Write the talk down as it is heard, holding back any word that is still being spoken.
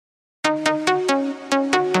Can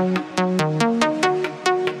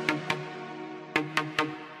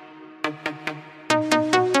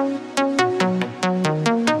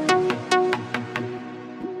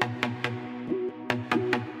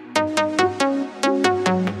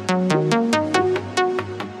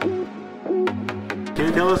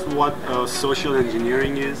you tell us what social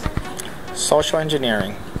engineering is? Social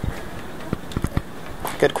engineering.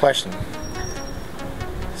 Good question.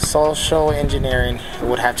 Social engineering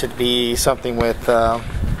would have to be something with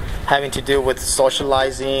having to do with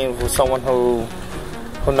socializing with someone who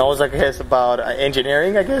knows, I guess, about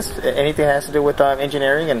engineering. I guess anything that has to do with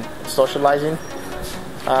engineering and socializing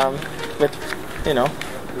with, you know,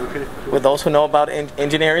 Okay. with those who know about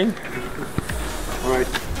engineering. All right.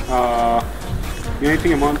 You know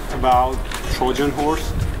anything about Trojan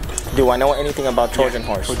horse? Do I know anything about Trojan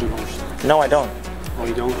horse? Trojan horse. No, I don't. Oh,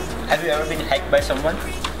 you don't? Have you ever been hacked by someone?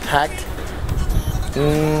 Hacked?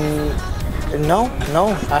 No,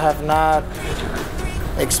 I have not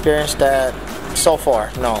experienced that so far.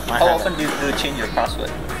 No, I How haven't. often do you change your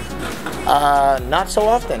password? Not so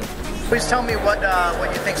often. Please tell me what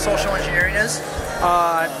you think social engineering is.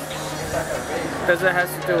 Does it have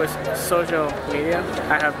to do with social media?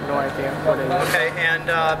 I have no idea what it is. Okay, and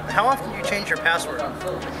how often do you change your password?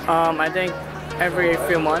 I think every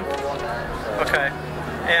few months. Okay,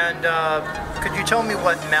 and could you tell me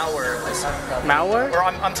what malware is? Malware? Or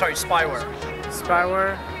I'm sorry, spyware.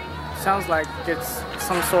 Spyware? Sounds like it's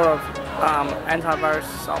some sort of antivirus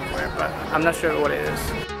software, but I'm not sure what it is.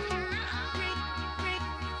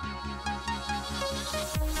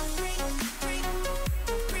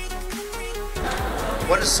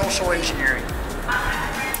 What is social engineering?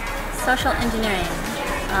 Social engineering.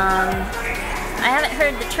 I haven't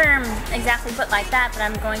heard the term exactly put like that, but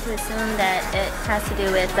I'm going to assume that it has to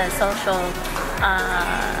do with the social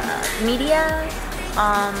media.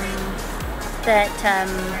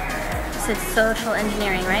 So it's social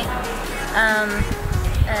engineering, right?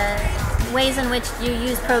 Ways in which you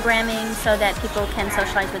use programming so that people can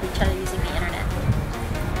socialize with each other using the internet.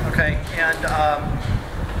 Okay, and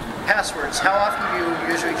passwords. How often do you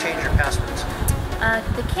usually change your passwords?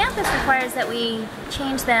 The campus requires that we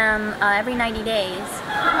change them every 90 days,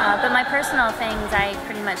 but my personal things, I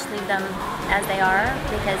pretty much leave them as they are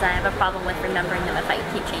because I have a problem with remembering them if I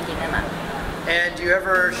keep changing them up. And do you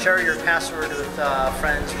ever share your password with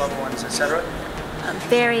friends, loved ones, etc.?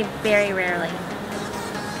 Very, very rarely.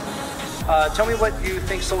 Tell me what you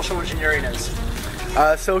think social engineering is.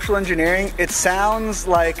 Social engineering, it sounds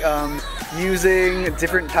like using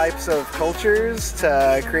different types of cultures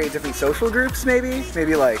to create different social groups, maybe?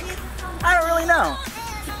 Maybe like, I don't really know.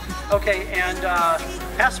 Okay, and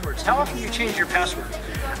passwords. How often do you change your password?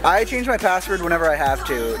 I change my password whenever I have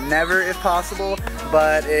to. Never if possible,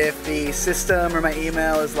 but if the system or my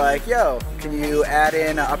email is like, yo, can you add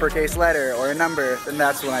in an uppercase letter or a number, then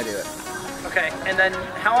that's when I do it. Okay, and then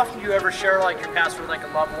how often do you ever share like your password like a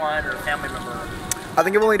loved one or a family member? I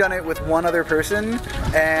think I've only done it with one other person,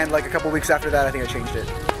 and like a couple weeks after that, I think I changed it.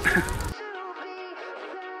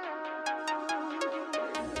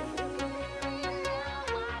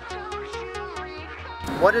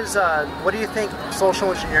 What do you think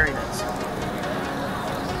social engineering is?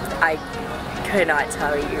 I could not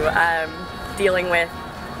tell you. Dealing with,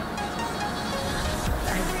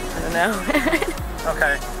 I don't know.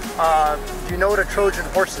 Okay. Do you know what a Trojan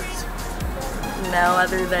horse is? No,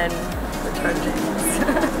 other than the Trojans.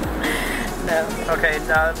 No. Okay,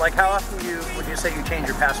 like how often would you say you change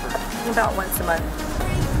your password? About once a month.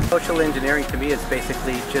 Social engineering to me is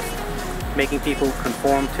basically just making people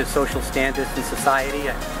conform to social standards in society,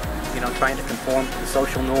 trying to conform to the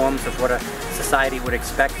social norms of what a society would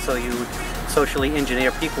expect, so you would socially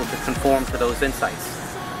engineer people to conform to those insights.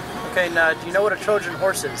 Okay, now do you know what a Trojan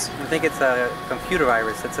horse is? I think it's a computer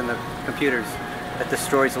virus that's in the computers that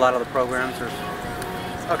destroys a lot of the programs.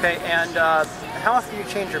 Okay, and how often do you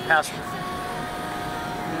change your password?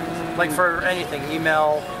 Like for anything,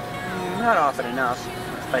 email? Not often enough.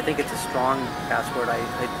 I think it's a strong password.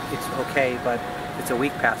 It's okay, but it's a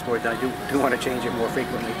weak password, then I do want to change it more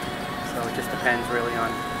frequently. So it just depends really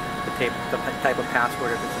on the type of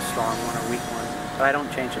password, if it's a strong one or a weak one. But I don't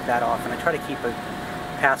change it that often. I try to keep a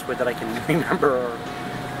password that I can remember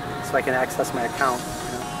so I can access my account.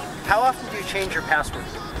 How often do you change your password?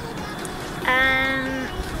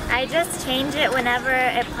 I just change it whenever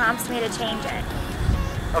it prompts me to change it.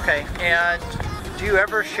 Okay, and do you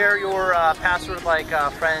ever share your password with like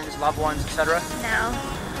friends, loved ones, etc.? No.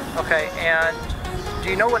 Okay, and do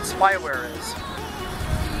you know what spyware is?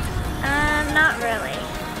 Not really.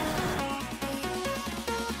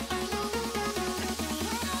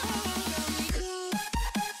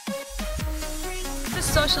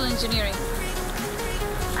 social engineering?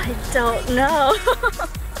 I don't know.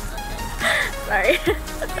 Sorry.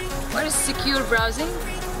 What is secure browsing?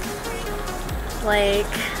 Like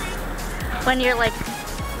when you're like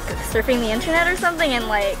surfing the internet or something and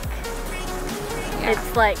like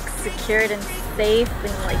it's like secured and safe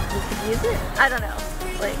and like you could use it. I don't know.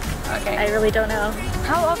 Like I really don't know.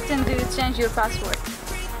 How often do you change your password?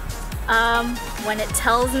 When it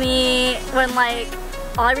tells me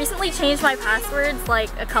I recently changed my passwords like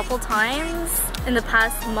a couple times in the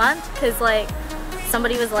past month because like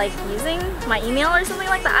somebody was like using my email or something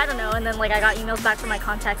like that. I don't know. And then like I got emails back from my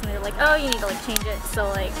contacts and they were like, oh, you need to like change it. So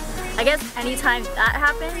like I guess anytime that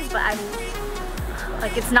happens, but I'm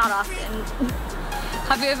like it's not often.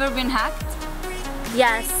 Have you ever been hacked?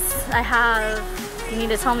 Yes, I have. You need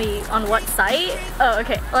to tell me on what site? Oh,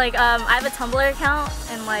 okay. Like I have a Tumblr account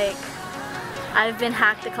and like I've been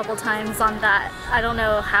hacked a couple times on that. I don't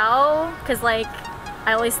know how, cause like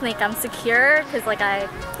I always think I'm secure, cause like I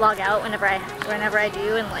log out whenever I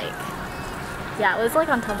do, and like yeah, it was like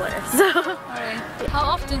on Tumblr. So. Alright. How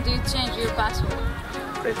often do you change your password?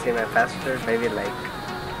 I change my password maybe like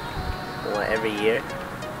every year.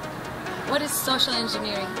 What is social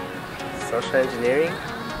engineering? Social engineering?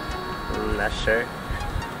 I'm not sure.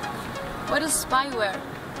 What is spyware?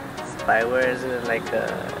 Spyware is like a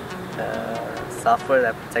software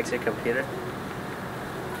that protects your computer.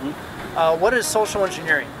 What is social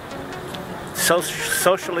engineering?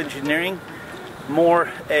 Social engineering,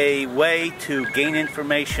 more a way to gain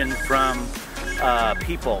information from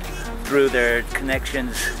people through their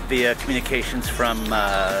connections via communications from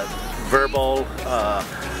verbal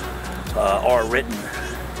or written.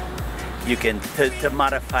 You can to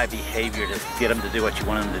modify behavior to get them to do what you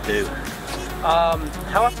want them to do.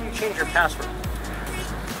 How often do you change your password?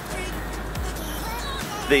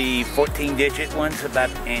 The 14-digit ones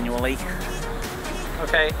about annually.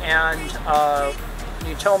 Okay, and can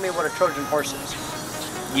you tell me what a Trojan horse is?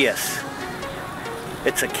 Yes.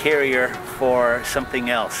 It's a carrier for something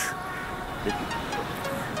else.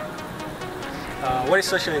 What is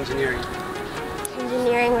social engineering?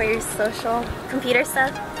 Engineering where your social computer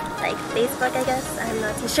stuff, like Facebook I guess, I'm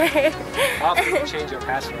not too sure. How often do you change your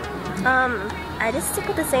password? I just stick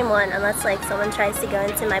with the same one unless like someone tries to go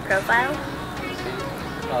into my profile.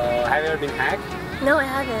 Have you ever been hacked? No, I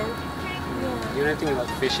haven't. Yeah. You know anything about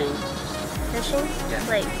phishing? Phishing? Yeah.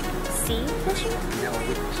 Like C phishing? No,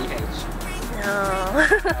 with PH. No.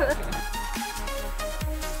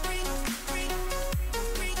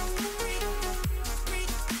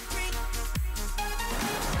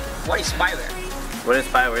 What is spyware? What is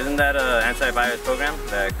spyware? Isn't that an antivirus program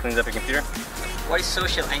that cleans up your computer? What is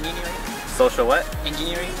social engineering? Social what?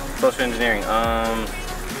 Engineering? Social engineering.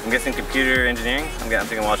 I'm guessing computer engineering. I'm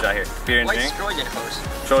taking Walsh out here. Computer What is engineering. Trojan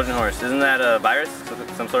horse? Trojan horse. Isn't that a virus?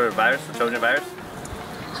 Some sort of virus? A Trojan virus?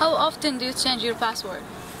 How often do you change your password?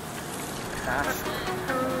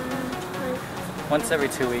 Once every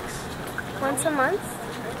 2 weeks. Once a month?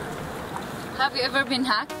 Have you ever been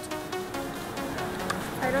hacked?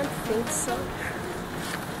 I don't think so.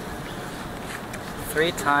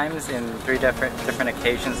 3 times in 3 different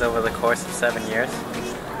occasions over the course of 7 years.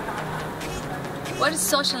 What is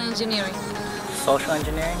social engineering? Social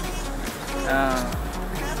engineering?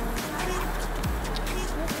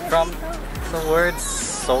 From the word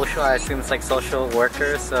social, I assume it's like social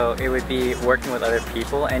worker, so it would be working with other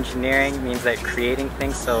people. Engineering means like creating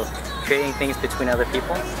things, so creating things between other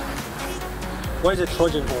people. What is a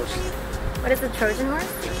Trojan horse? What is a Trojan horse?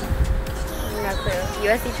 No clue.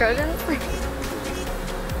 USC Trojans?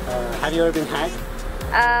 Have you ever been hacked?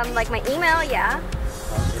 Like my email, yeah.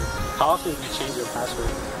 Okay. How often do you change your password?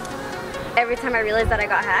 Every time I realize that I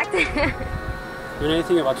got hacked. You know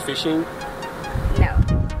anything about phishing? No.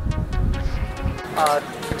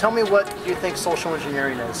 Tell me what you think social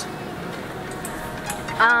engineering is.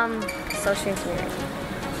 Social engineering.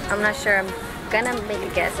 I'm not sure. I'm gonna make a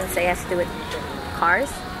guess and say it has to do with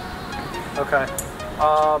cars. Okay.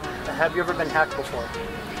 Have you ever been hacked before?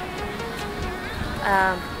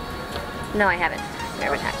 No, I haven't.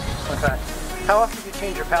 Never been hacked. Okay. How often do you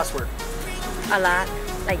change your password? A lot.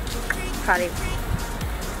 Like, probably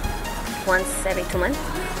once every 2 months.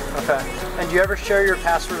 Okay. And do you ever share your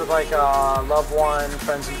password with like a loved one,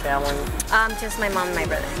 friends and family? Just my mom and my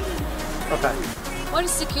brother. Okay. What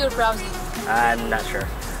is secure browsing? I'm not sure.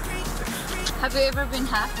 Have you ever been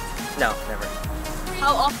hacked? No, never.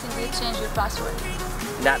 How often do you change your password?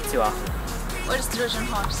 Not too often. What is Trojan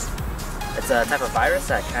horse? It's a type of virus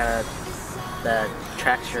that that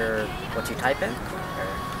tracks what you type in.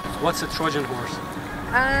 What's a Trojan horse?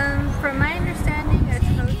 From my understanding, a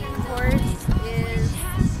Trojan horse is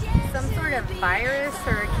some sort sort of virus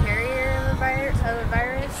or a carrier of a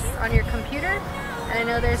virus on your computer. And I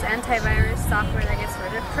know there's antivirus software that gets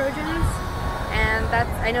rid of Trojans. And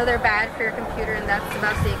I know they're bad for your computer, and that's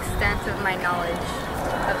about the extent of my knowledge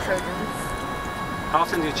of Trojans. How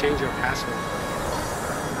often do you change your password?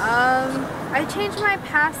 I change my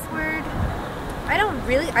password. I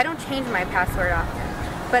don't change my password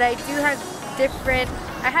often, but I do have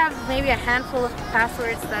I have maybe a handful of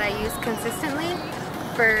passwords that I use consistently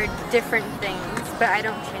for different things, but I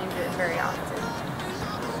don't change it very often.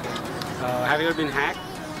 Have you ever been hacked?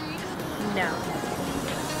 No.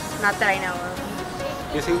 Not that I know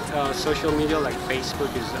of. Do you think social media like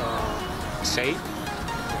Facebook is safe?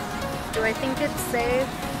 Do I think it's safe?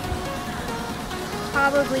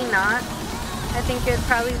 Probably not. I think it would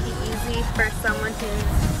probably be easy for someone who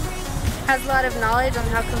has a lot of knowledge on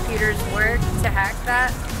how computers work to hack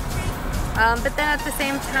that. But then at the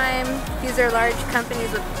same time, these are large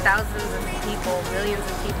companies with thousands of people, millions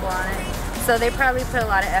of people on it. So they probably put a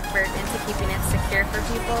lot of effort into keeping it secure for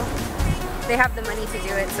people. They have the money to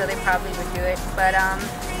do it, so they probably would do it. But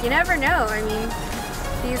you never know. I mean,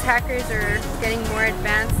 these hackers are getting more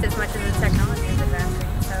advanced as much as the technology is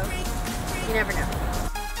advancing, so you never know.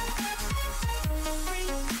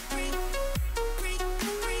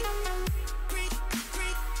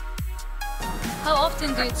 How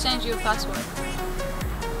often do you change your password?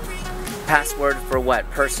 Password for what?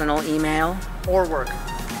 Personal email? Or work?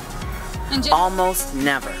 Almost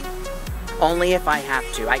never. Only if I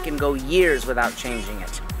have to. I can go years without changing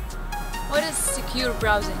it. What is secure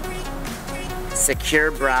browsing? Secure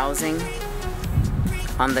browsing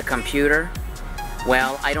on the computer?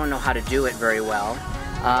 Well, I don't know how to do it very well.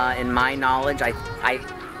 In my knowledge,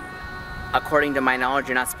 according to my knowledge,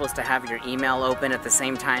 you're not supposed to have your email open at the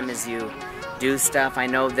same time as you do stuff. I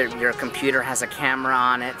know that your computer has a camera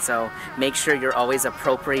on it, so make sure you're always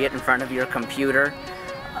appropriate in front of your computer.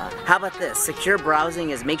 How about this? Secure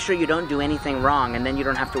browsing is make sure you don't do anything wrong, and then you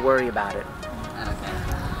don't have to worry about it. Okay.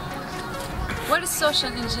 What is social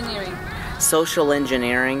engineering? Social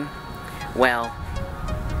engineering? Well,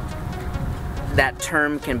 that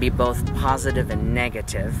term can be both positive and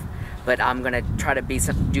negative, but I'm going to try to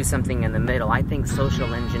do something in the middle. I think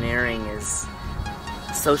social engineering is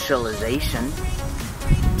socialization,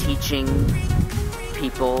 teaching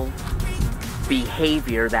people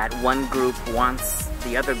behavior that one group wants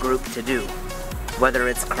the other group to do, whether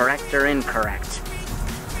it's correct or incorrect.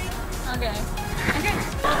 Okay.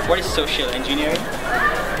 What is social engineering?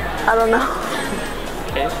 I don't know.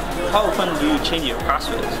 Okay. How often do you change your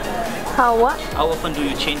passwords? How what? How often do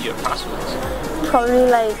you change your passwords? Probably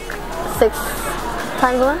like 6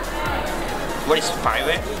 times a month. What is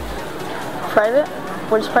spyware? Private?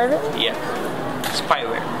 What is private? Yeah.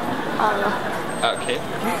 Spyware. I don't know. Okay.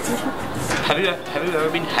 Have you ever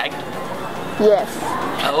been hacked? Yes.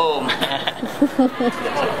 Oh man.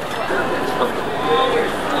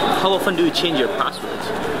 How often do you change your passwords?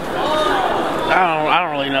 I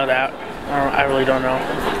don't really know that. I really don't know.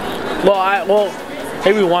 Well,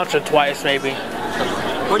 maybe once or twice, maybe.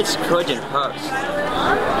 What is Trojan horse?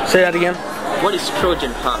 Say that again. What is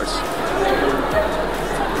Trojan horse?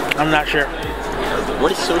 I'm not sure.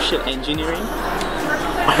 What is social engineering?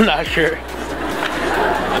 I'm not sure.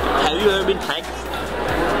 Have you ever been hacked?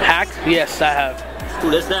 Hacked? Yes, I have. Who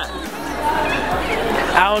does that?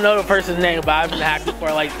 I don't know the person's name, but I've been hacked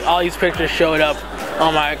before. Like, all these pictures showed up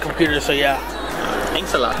on my computer, so yeah.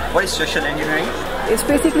 Thanks a lot. What is social engineering? It's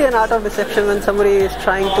basically an art of deception when somebody is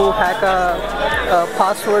trying to hack a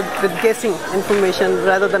password with guessing information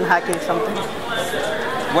rather than hacking something.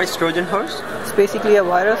 What is Trojan horse? It's basically a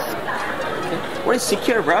virus. Okay. What is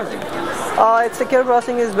secure browsing? Secure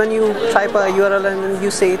browsing is when you type a URL and then you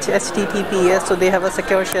say it's HTTPS, so they have a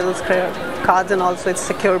secure shell cards and also it's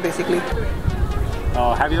secure basically.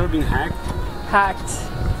 Have you ever been hacked? Hacked?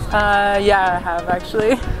 Yeah, I have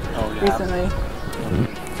actually. Oh, yeah. Recently.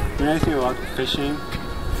 You know anything about fishing?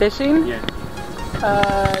 Fishing? Yeah.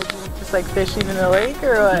 Just like fishing in the lake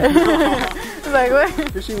or what? Like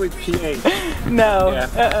what? Fishing with PH. No. Yeah.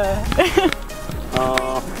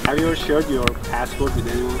 Have you ever shared your password with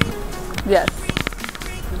anyone? Yes.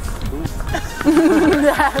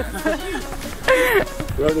 Yes.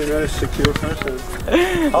 Well, you're not a secure person.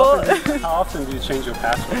 How often do you change your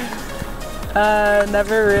password?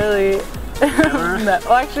 Never really. Never? No.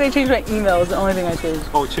 Well, actually, I changed my email. It's the only thing I changed.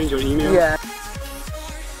 Oh, change your email? Yeah.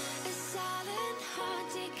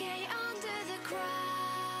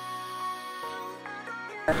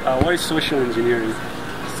 What is social engineering?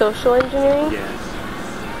 Social engineering? Yeah.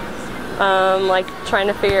 Like trying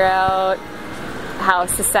to figure out how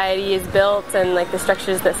society is built and like the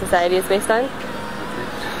structures that society is based on.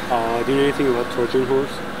 Do you know anything about Trojan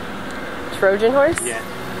horse? Trojan horse? Yeah.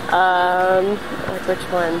 Like which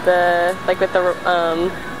one? The like with the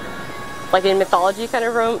like in mythology kind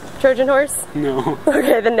of Trojan horse? No.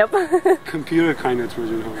 Okay, then nope. Computer kind of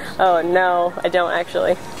Trojan horse. Oh no, I don't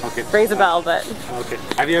actually. Okay. Rings a bell, but. Okay.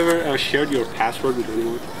 Have you ever shared your password with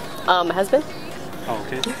anyone? My husband. Oh,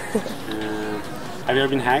 okay. Have you ever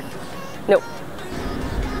been hacked? Nope.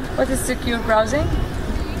 What is secure browsing?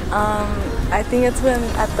 I think it's when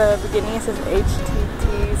at the beginning it says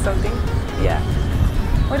HTTP something. Yeah.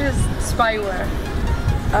 What is spyware?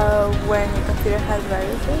 When your computer has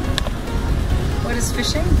viruses. What is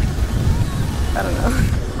phishing? I don't know.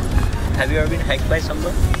 Have you ever been hacked by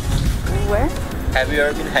someone? Where? Have you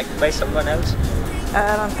ever been hacked by someone else?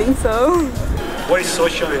 I don't think so. What is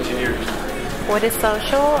social engineering? What is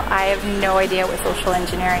social? I have no idea what social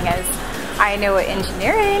engineering is. I know what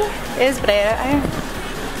engineering is, but I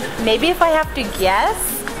maybe if I have to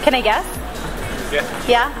guess, can I guess? Yeah.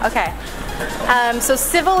 Yeah? Okay. So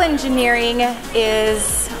civil engineering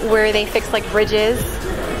is where they fix like bridges,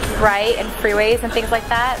 right, and freeways and things like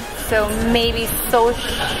that. So maybe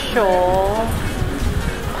social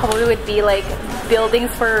probably would be like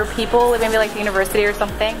buildings for people, maybe like the university or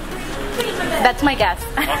something. That's my guess.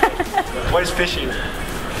 What is phishing?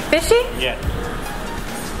 Fishing? Yeah.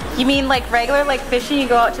 You mean like regular like fishing, you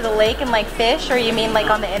go out to the lake and like fish, or you mean like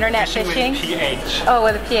on the internet fishing? With PH. Oh,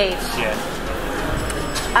 with a PH. Yeah.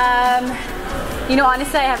 You know,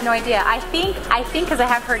 honestly, I have no idea. I think because I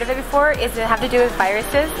have heard of it before, is it have to do with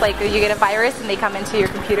viruses? Like you get a virus and they come into your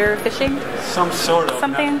computer phishing? Some sort of.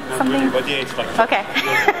 Something? Not Something? really, but yeah, it's like. Okay.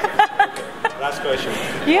 Last question.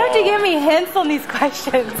 You have to give me hints on these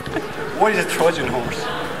questions. What is a Trojan horse?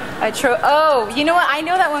 Oh, you know what? I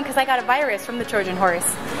know that one because I got a virus from the Trojan horse.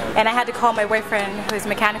 And I had to call my boyfriend, who's a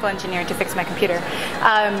mechanical engineer, to fix my computer.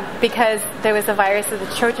 Because there was a virus of the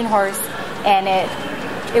Trojan horse, and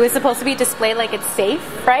it was supposed to be displayed like it's safe,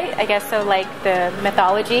 right? I guess so, like the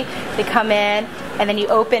mythology. They come in, and then you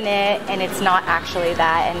open it, and it's not actually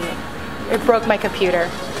that, and it broke my computer.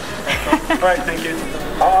 Alright, thank you.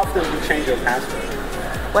 How often do you change your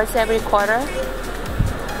password? Once every quarter?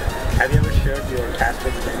 Have you ever shared your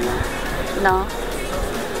password with anyone? No.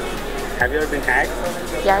 Have you ever been hacked?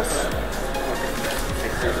 Yes.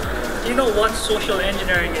 Do you know what social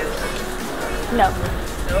engineering is? No.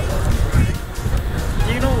 No?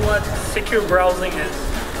 Do you know what secure browsing is?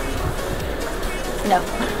 No.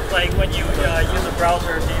 Like when you use a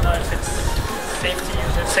browser, do you know if it's safe to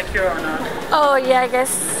use it, secure or not? Oh yeah, I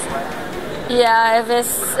guess. Yeah, if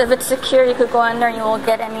it's secure, you could go in there and you won't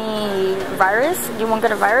get any virus. You won't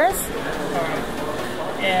get a virus.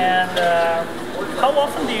 And how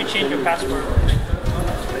often do you change your password?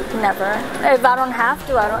 Never. If I don't have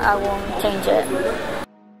to, I won't change it.